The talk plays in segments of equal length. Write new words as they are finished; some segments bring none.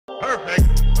That's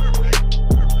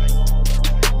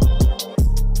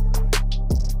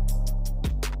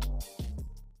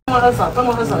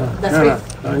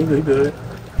it. No, he good.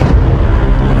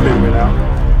 Figure it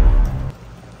out.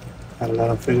 Gotta let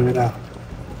him figure it out.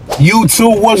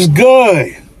 YouTube, what's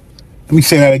good? Let me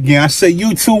say that again. I say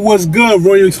YouTube, what's good?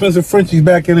 Royal Expensive Frenchies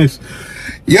back in this.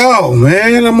 Yo,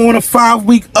 man, I'm on a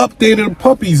 5-week update of the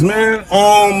puppies, man.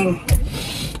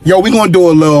 Yo, we gonna do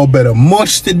a little bit of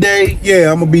mush today.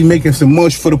 Yeah, I'm gonna be making some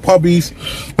mush for the puppies.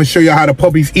 I'm gonna show y'all how the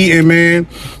puppies eating, man.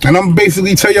 And I'm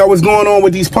basically tell y'all what's going on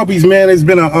with these puppies, man. It's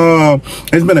been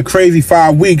a crazy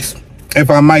 5 weeks,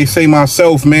 if I might say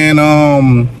myself, man.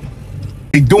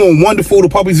 They doing wonderful. The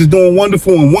puppies is doing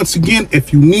wonderful. And once again,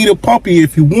 if you need a puppy,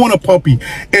 if you want a puppy,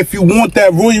 if you want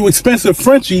that Royal Expensive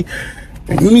Frenchie,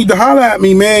 you need to holler at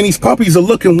me, man. These puppies are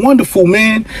looking wonderful,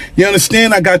 man. You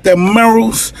understand? I got that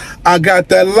Merles, I got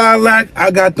that Lilac,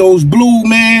 I got those blue,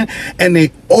 man. And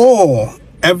they all,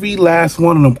 every last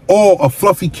one of them, all are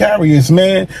fluffy carriers,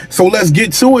 man. So let's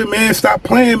get to it, man. Stop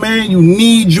playing, man. You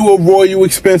need you a Royal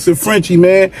Expensive Frenchie,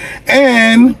 man.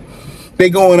 And they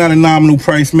going at a nominal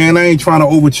price, man. I ain't trying to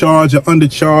overcharge or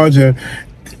undercharge, or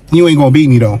you ain't gonna beat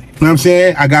me though. You know what I'm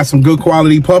saying? I got some good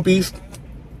quality puppies.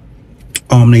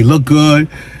 They look good,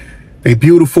 they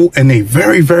beautiful, and they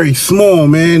very, very small,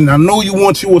 man. I know you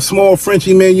want you a small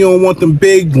Frenchie, man. You don't want them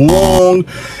big, long,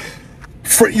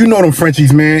 you know them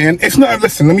Frenchies, man. And it's not,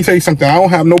 listen, let me tell you something. I don't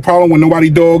have no problem with nobody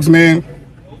dogs, man.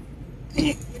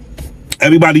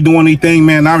 Everybody doing their thing,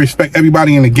 man. I respect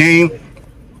everybody in the game.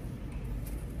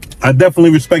 I definitely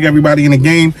respect everybody in the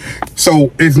game.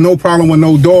 So it's no problem with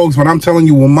no dogs, but I'm telling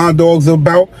you what my dogs are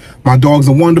about. My dogs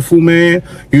are wonderful, man.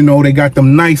 You know, they got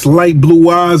them nice light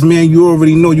blue eyes, man. You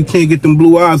already know you can't get them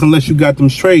blue eyes unless you got them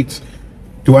straights.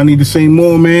 Do I need to say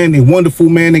more, man? They wonderful,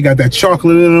 man. They got that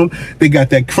chocolate in them. They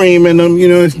got that cream in them, you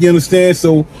know, you understand?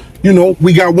 So, you know,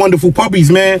 we got wonderful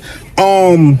puppies, man.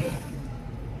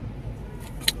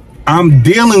 I'm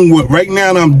dealing with, right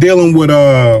now I'm dealing with,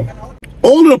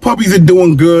 all of the puppies are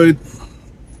doing good.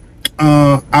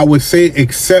 I would say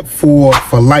except for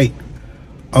Light.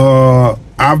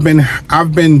 I've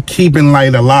been keeping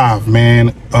Light alive,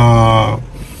 man. I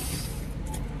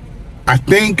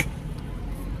think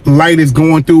Light is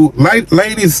going through Light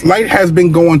has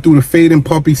been going through the fading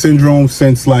puppy syndrome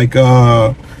since like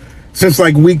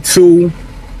week 2.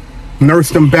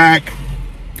 Nursed him back.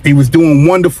 He was doing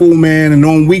wonderful, man, and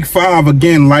on week 5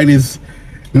 again, Light is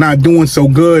not doing so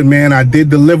good, man. I did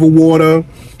the liver water,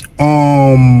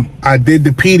 I did the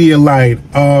Pedialyte,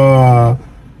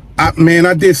 man,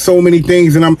 I did so many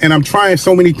things, and I'm trying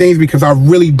so many things because I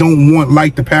really don't want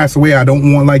Light to pass away. I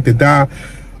don't want Light to die.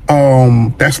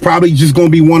 That's probably just gonna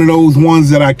be one of those ones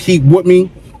that I keep with me.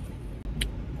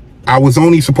 I was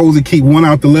only supposed to keep one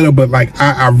out the litter, but like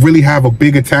I really have a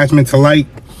big attachment to Light,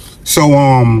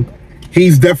 so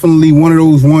he's definitely one of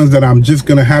those ones that I'm just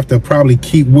gonna have to probably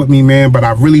keep with me, man. But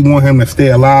I really want him to stay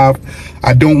alive.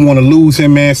 I don't want to lose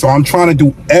him, man. So I'm trying to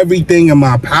do everything in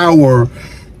my power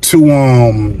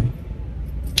to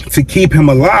keep him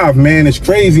alive, man. It's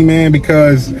crazy, man,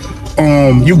 because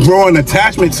you grow an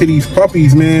attachment to these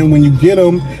puppies, man, when you get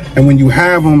them and when you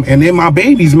have them, and they're my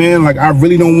babies, man. Like I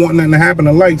really don't want nothing to happen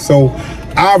to Light, so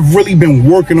I've really been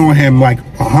working on him, like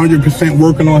 100%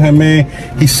 working on him, man.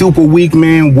 He's super weak,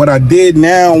 man. What I did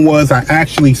now was I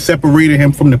actually separated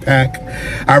him from the pack.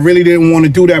 I really didn't want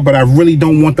to do that, but I really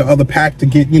don't want the other pack to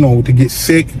get, you know, to get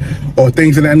sick or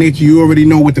things of that nature. You already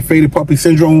know with the faded puppy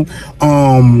syndrome,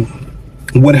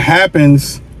 what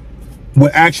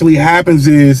actually happens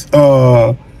is,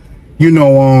 you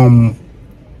know,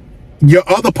 your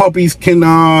other puppies can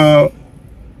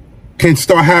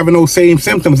start having those same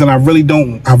symptoms, and I really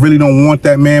don't want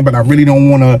that, man. But I really don't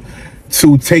want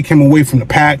to take him away from the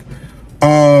pack.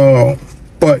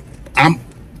 But I'm,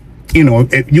 you know,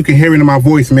 you can hear it in my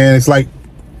voice, man. It's like,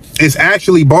 it's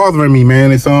actually bothering me,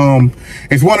 man. It's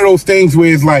one of those things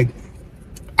where it's like,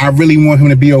 I really want him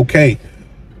to be okay.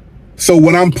 So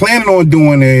what I'm planning on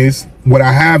doing is, what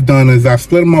I have done is I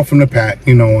split him off from the pack,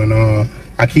 you know, and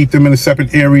I keep them in a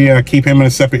separate area. I keep him in a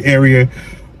separate area.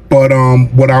 But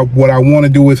what I want to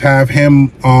do is have him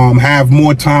have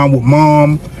more time with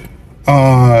mom,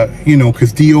 you know,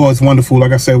 because Dior is wonderful.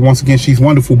 Like I said, once again, she's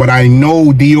wonderful. But I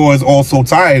know Dior is also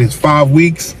tired. It's 5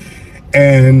 weeks,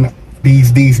 and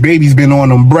these babies been on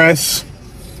them breasts,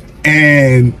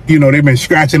 and you know they've been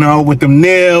scratching her with them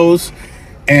nails,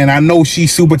 and I know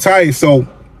she's super tired. So,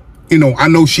 you know, I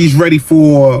know she's ready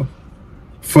for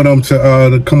them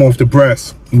to come off the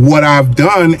breast. What I've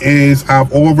done is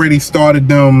I've already started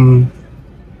them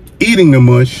eating the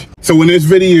mush. So in this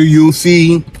video, you'll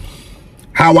see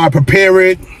how I prepare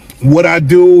it, what I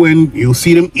do, and you'll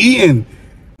see them eating.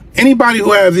 Anybody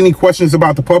who has any questions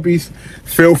about the puppies,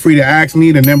 feel free to ask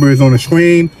me. The number is on the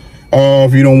screen. Or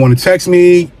if you don't want to text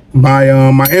me, my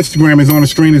Instagram is on the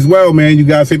screen as well, man. You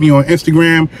guys hit me on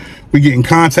Instagram. We get in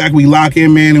contact, we lock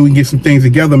in, man, and we get some things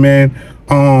together, man.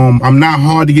 I'm not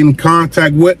hard to get in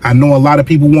contact with. I know a lot of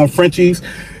people want Frenchies.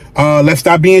 Let's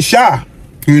stop being shy.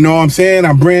 You know what I'm saying?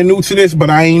 I'm brand new to this,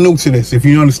 but I ain't new to this, if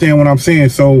you understand what I'm saying.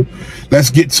 So let's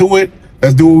get to it.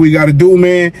 Let's do what we got to do,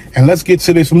 man. And let's get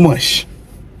to this mush.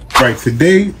 Right,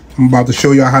 today, I'm about to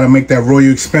show y'all how to make that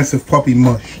royal expensive puppy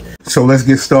mush. So let's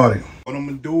get started. What I'm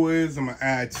going to do is I'm going to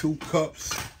add 2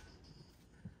 cups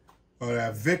of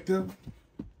that Victor.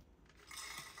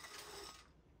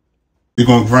 We're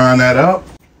going to grind that up.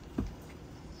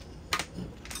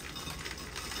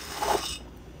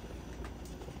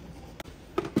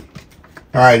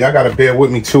 Alright, y'all gotta bear with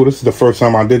me too. This is the first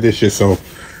time I did this shit, so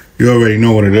you already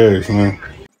know what it is, man.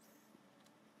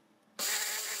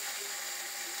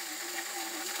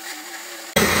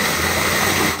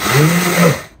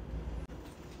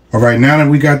 Alright, now that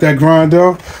we got that grind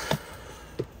up,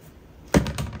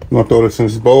 I'm gonna throw this in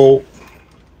this bowl.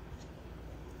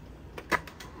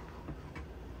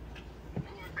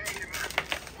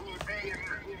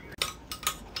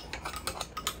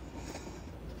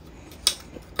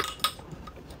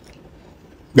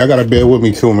 Y'all gotta bear with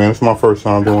me too, man. It's my first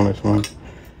time doing this, man.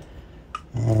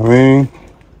 You know what I mean?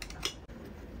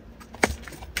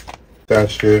 That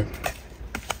shit.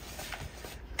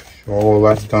 Sure all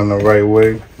that's done the right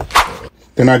way.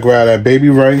 Then I grab that baby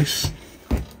rice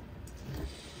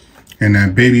and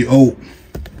that baby oat,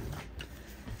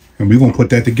 and we're gonna put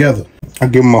that together. I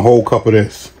give them a whole cup of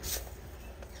this.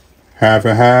 Half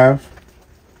and half.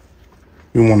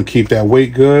 We wanna keep that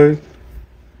weight good.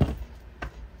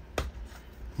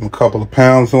 A couple of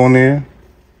pounds on there.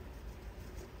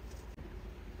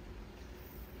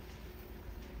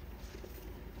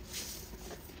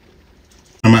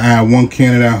 I'm gonna add 1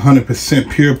 can of that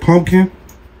 100% pure pumpkin.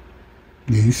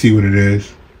 Yeah, you see what it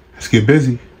is. Let's get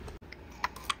busy.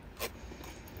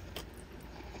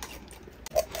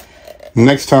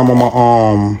 Next time I'm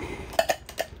gonna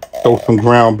throw some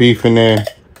ground beef in there.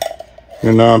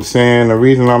 You know what I'm saying? The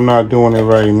reason I'm not doing it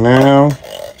right now,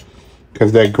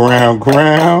 because that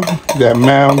that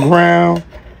mound ground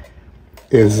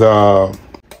is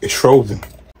it's frozen.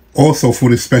 Also, for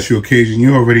this special occasion,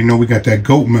 you already know we got that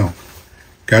goat milk.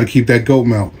 Got to keep that goat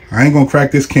milk. I ain't gonna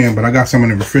crack this can, but I got some in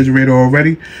the refrigerator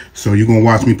already, so you're gonna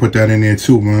watch me put that in there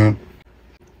too, man.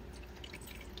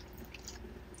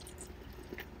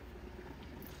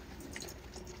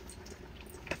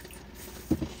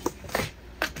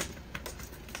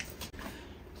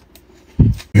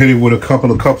 Hit it with a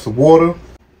couple of cups of water.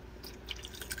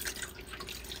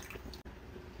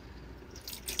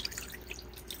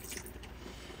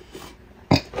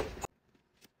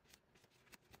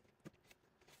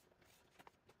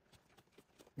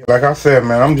 Like I said,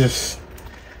 man, I'm just,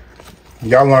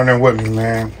 y'all learning with me,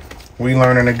 man. We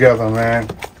learning together, man.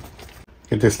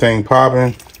 Get this thing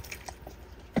popping.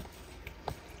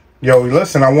 Yo,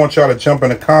 listen, I want y'all to jump in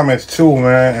the comments too,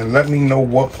 man, and let me know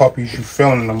what puppies you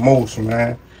feeling the most,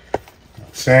 man.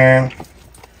 I'm saying,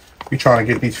 we trying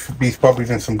to get these puppies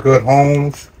in some good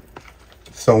homes.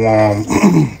 So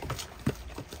I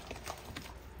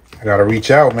gotta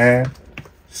reach out, man.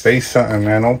 Say something,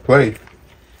 man. Don't play.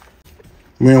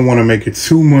 We don't want to make it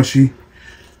too mushy,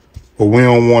 but we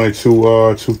don't want it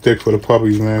too thick for the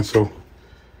puppies, man. So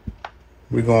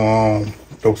we're gonna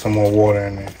throw some more water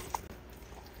in there.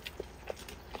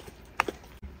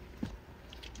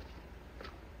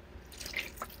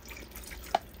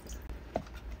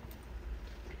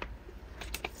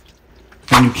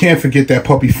 And you can't forget that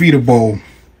puppy feeder bowl.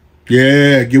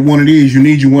 Yeah, get one of these. You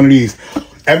need one of these.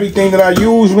 Everything that I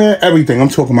use, man, everything. I'm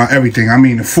talking about everything. I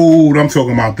mean the food. I'm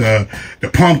talking about the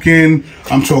pumpkin.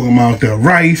 I'm talking about the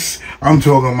rice. I'm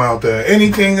talking about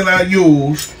anything that I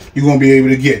use, you're going to be able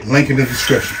to get. Link in the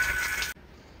description.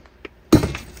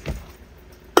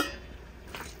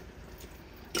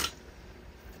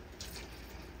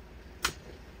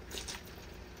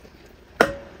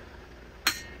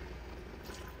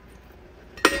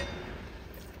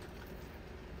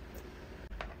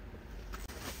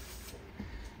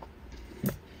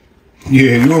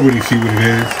 Yeah, you already see what it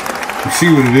is. You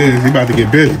see what it is. They about to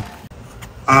get busy.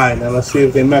 Alright, now let's see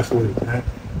if they mess with it, man.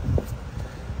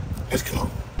 Let's go.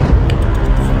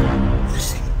 Let's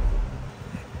see.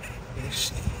 Let's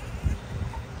see.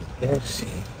 Let's see.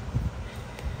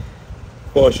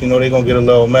 Of course, you know they're gonna get a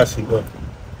little messy, but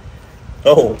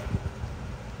oh.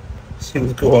 Let's see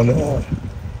what's going on.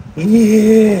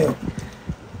 Yeah.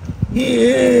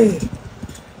 Yeah.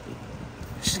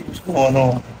 going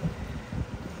on?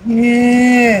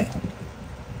 Yeah.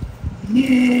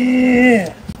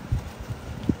 Yeah.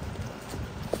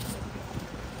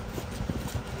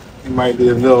 It might be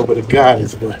a little bit of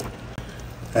guidance, but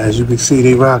as you can see,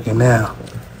 they rocking now.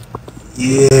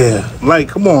 Yeah. Light,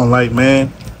 come on, Light,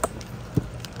 man.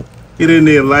 Get in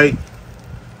there, Light.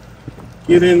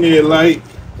 Get in there, Light.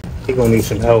 He gonna need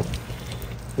some help.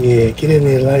 Yeah, get in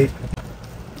there, Light.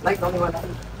 Light the only one that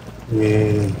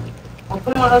Yeah. Oh,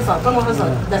 put him on her side. Put him on her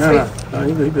side. That's No,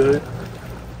 he good.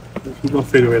 He gonna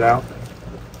figure it out.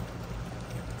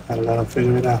 Gotta let him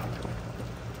figure it out.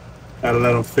 Gotta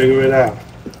let him figure it out.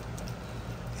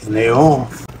 And they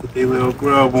off with their little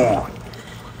grub on.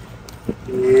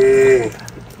 Yeah.